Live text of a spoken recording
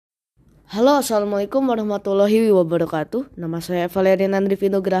Halo, assalamualaikum warahmatullahi wabarakatuh. Nama saya Valerian Andri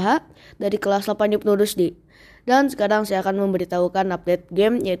Graha dari kelas 8 Yipnurusdi. Dan sekarang saya akan memberitahukan update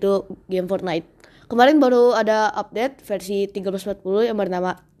game, yaitu game Fortnite. Kemarin baru ada update versi 13.40 yang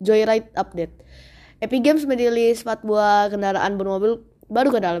bernama Joyride Update. Epic Games merilis 4 buah kendaraan bermobil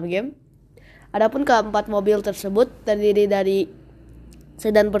baru ke dalam game. Adapun keempat mobil tersebut terdiri dari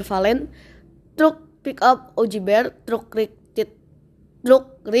sedan Pervalen, truk pickup OG Bear, truk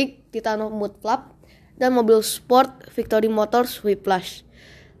rig Titano Mud Flap, dan mobil sport Victory Motors Whiplash.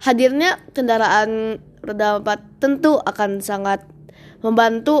 Hadirnya kendaraan roda 4 tentu akan sangat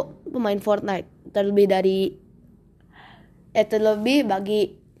membantu pemain Fortnite, terlebih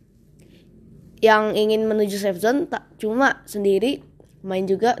bagi yang ingin menuju safe zone. Tak cuma sendiri, pemain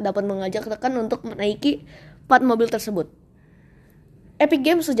juga dapat mengajak rekan untuk menaiki 4 mobil tersebut. Epic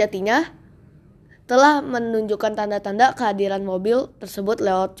Games sejatinya telah menunjukkan tanda-tanda kehadiran mobil tersebut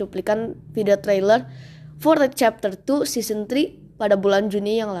lewat cuplikan video trailer Fortnite Chapter 2 Season 3 pada bulan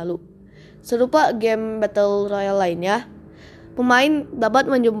Juni yang lalu. Serupa game Battle Royale lainnya, pemain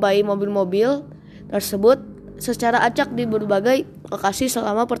dapat menjumpai mobil-mobil tersebut secara acak di berbagai lokasi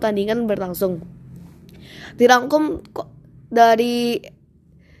selama pertandingan berlangsung. Dirangkum dari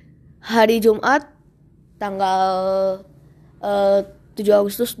hari Jumat tanggal 7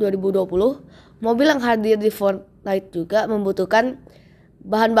 Agustus 2020, mobil yang hadir di Fortnite juga membutuhkan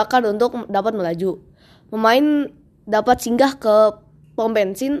bahan bakar untuk dapat melaju. Pemain dapat singgah ke pom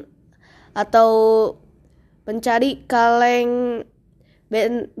bensin atau mencari kaleng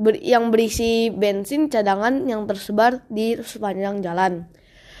yang berisi bensin cadangan yang tersebar di sepanjang jalan.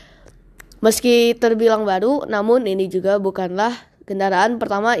 Meski terbilang baru, namun ini juga bukanlah kendaraan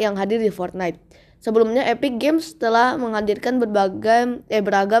pertama yang hadir di Fortnite. Sebelumnya Epic Games telah menghadirkan beragam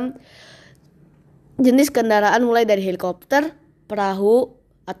jenis kendaraan mulai dari helikopter, perahu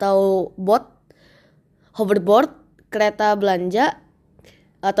atau bot, hoverboard, kereta belanja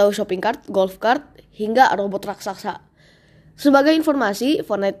atau shopping cart, golf cart, hingga robot raksasa. Sebagai informasi,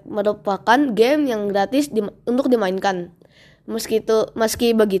 Fortnite merupakan game yang gratis untuk dimainkan. Meski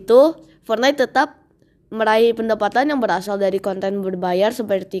begitu, Fortnite tetap meraih pendapatan yang berasal dari konten berbayar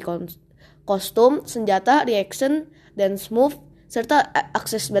seperti kostum, senjata, reaction, dan smooth, serta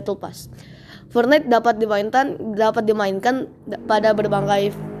akses Battle Pass. Fortnite dapat dimainkan pada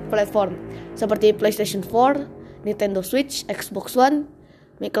berbagai platform seperti PlayStation 4, Nintendo Switch, Xbox One,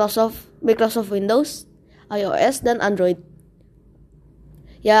 Microsoft Windows, iOS, dan Android.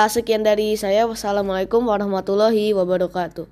 Ya, sekian dari saya. Wassalamualaikum warahmatullahi wabarakatuh.